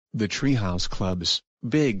The Treehouse Club's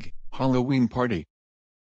big Halloween party.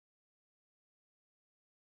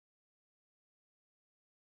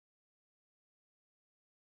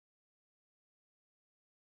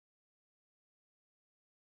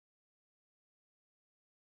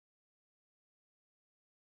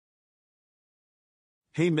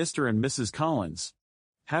 Hey Mr. and Mrs. Collins.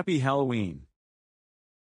 Happy Halloween.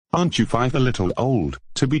 Aren't you 5 a little old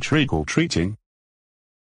to be trick-or-treating?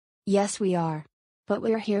 Yes we are. But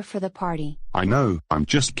we're here for the party. I know, I'm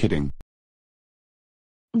just kidding.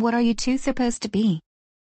 What are you two supposed to be?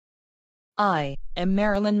 I am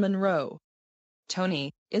Marilyn Monroe.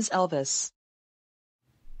 Tony is Elvis.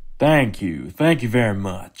 Thank you very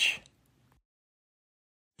much.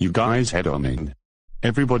 You guys head on in.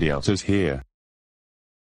 Everybody else is here.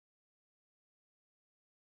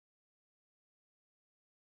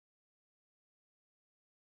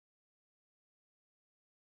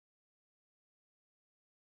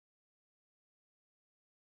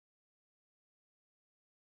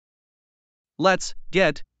 Let's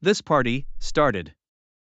get this party started.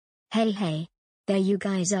 Hey, there you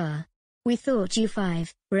guys are. We thought you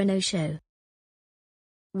 5 were a no-show.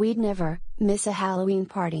 We'd never miss a Halloween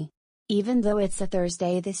party, even though it's a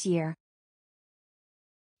Thursday this year.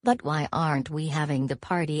 But why aren't we having the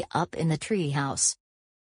party up in the treehouse?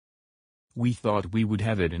 We thought we would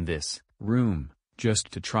have it in this room,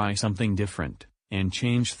 just to try something different, and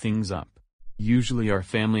change things up. Usually our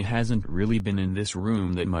family hasn't really been in this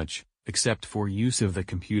room that much, except for use of the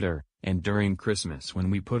computer, and during Christmas when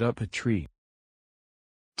we put up a tree.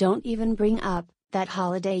 Don't even bring up that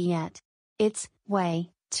holiday yet. It's way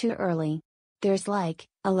too early. There's like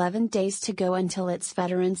 11 days to go until it's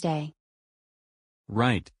Veterans Day.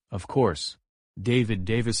 Right, of course. David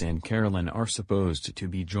Davis and Carolyn are supposed to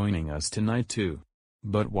be joining us tonight too.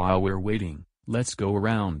 But while we're waiting, let's go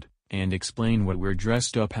around and explain what we're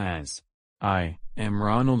dressed up as. I am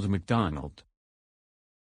Ronald McDonald.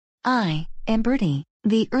 I am Bertie,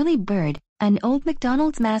 the early bird, an old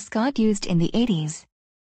McDonald's mascot used in the 80s.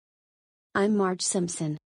 I'm Marge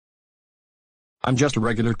Simpson. I'm just a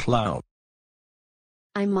regular clown.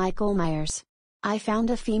 I'm Michael Myers. I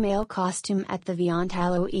found a female costume at the Beyond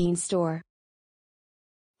Halloween store.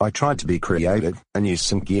 I tried to be creative and used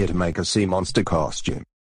some gear to make a sea monster costume.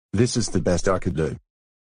 This is the best I could do.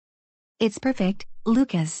 It's perfect,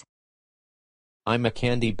 Lucas. I'm a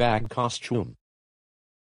candy bag costume.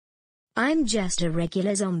 I'm just a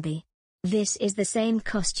regular zombie. This is the same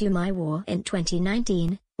costume I wore in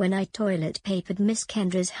 2019, when I toilet papered Miss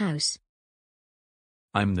Kendra's house.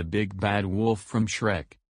 I'm the big bad wolf from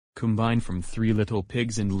Shrek, combined from 3 Little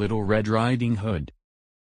Pigs and Little Red Riding Hood.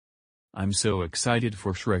 I'm so excited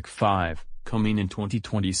for Shrek 5, coming in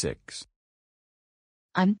 2026.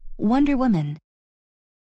 I'm Wonder Woman.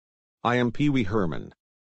 I am Pee Wee Herman.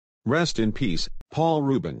 Rest in peace, Paul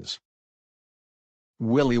Rubens.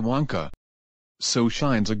 Willy Wonka. So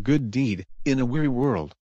shines a good deed in a weary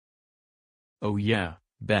world. Oh yeah,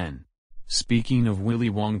 Ben. Speaking of Willy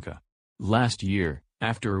Wonka. Last year,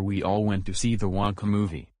 after we all went to see the Wonka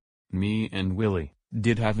movie, me and Willy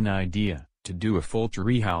did have an idea to do a full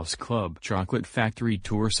Treehouse Club chocolate factory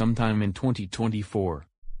tour sometime in 2024.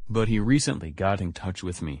 But he recently got in touch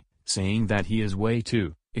with me, saying that he is way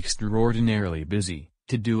too extraordinarily busy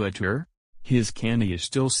to do a tour. His candy is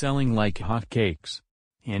still selling like hotcakes,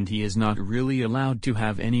 and he is not really allowed to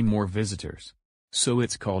have any more visitors. So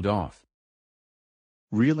it's called off.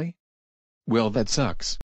 Really? Well, that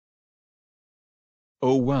sucks.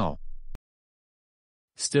 Oh well.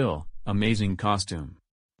 Still, amazing costume.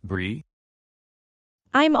 Bree?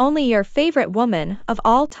 I'm only your favorite woman of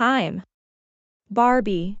all time.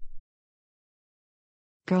 Barbie.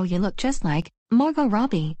 Girl, you look just like Margot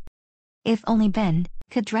Robbie. If only Ben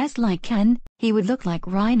could dress like Ken, he would look like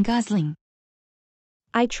Ryan Gosling.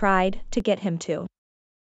 I tried to get him to.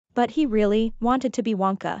 But he really wanted to be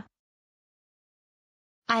Wonka.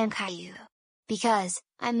 I am Caillou. Because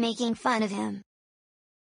I'm making fun of him.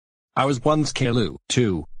 I was once Caillou,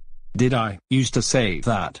 too. Did I used to say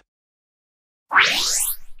that?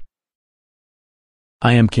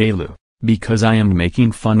 I am Caillou, because I am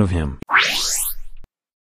making fun of him.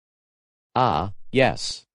 Ah,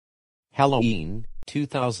 yes. Halloween,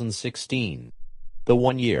 2016. The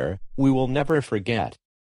one year we will never forget.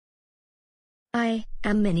 I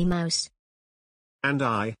am Minnie Mouse. And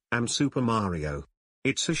I am Super Mario.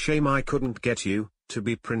 It's a shame I couldn't get you to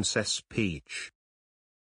be Princess Peach.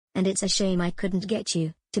 And it's a shame I couldn't get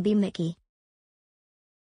you to be Mickey.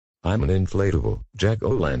 I'm an inflatable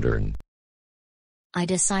jack-o'-lantern. I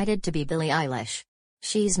decided to be Billie Eilish.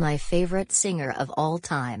 She's my favorite singer of all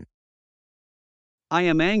time. I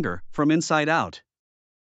am Anger from Inside Out.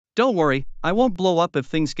 Don't worry, I won't blow up if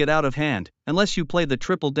things get out of hand, unless you play the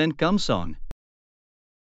Triple Dent Gum song.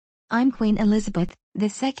 I'm Queen Elizabeth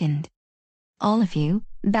II. All of you,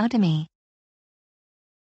 bow to me.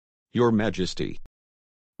 Your Majesty.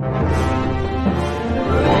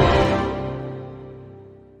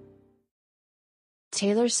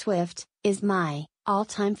 Taylor Swift is my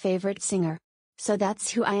all-time favorite singer. So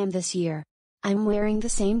that's who I am this year. I'm wearing the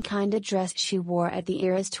same kind of dress she wore at the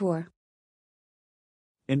Eras tour.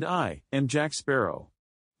 And I am Jack Sparrow.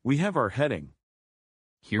 We have our heading.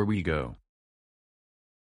 Here we go.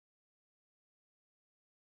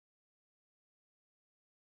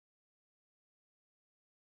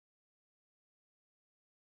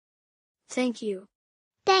 Thank you.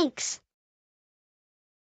 Thanks.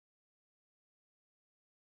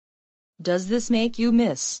 Does this make you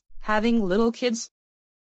miss having little kids?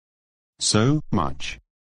 So much.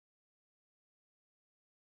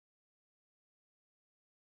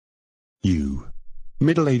 You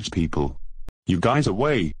middle-aged people. You guys are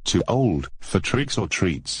way too old for tricks or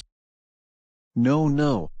treats.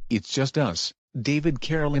 No, it's just us, David,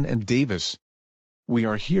 Carolyn and Davis. We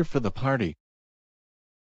are here for the party.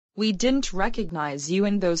 We didn't recognize you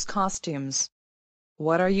in those costumes.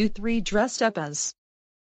 What are you three dressed up as?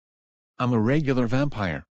 I'm a regular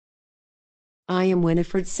vampire. I am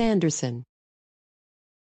Winifred Sanderson.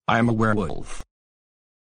 I am a werewolf.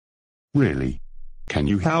 Really? Can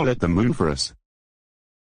you howl at the moon for us?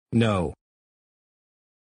 No.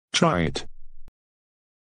 Try it.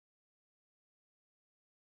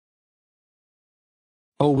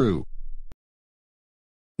 Oh, Roo.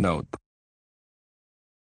 Nope.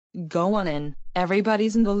 Go on in,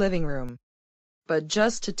 everybody's in the living room. But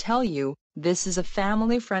just to tell you, this is a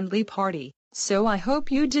family-friendly party, so I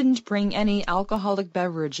hope you didn't bring any alcoholic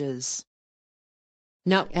beverages.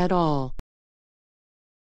 Not at all.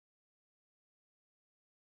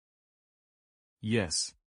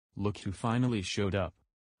 Yes. Look who finally showed up.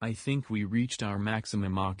 I think we reached our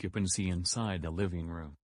maximum occupancy inside the living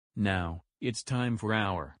room. Now, it's time for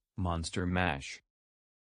our Monster Mash.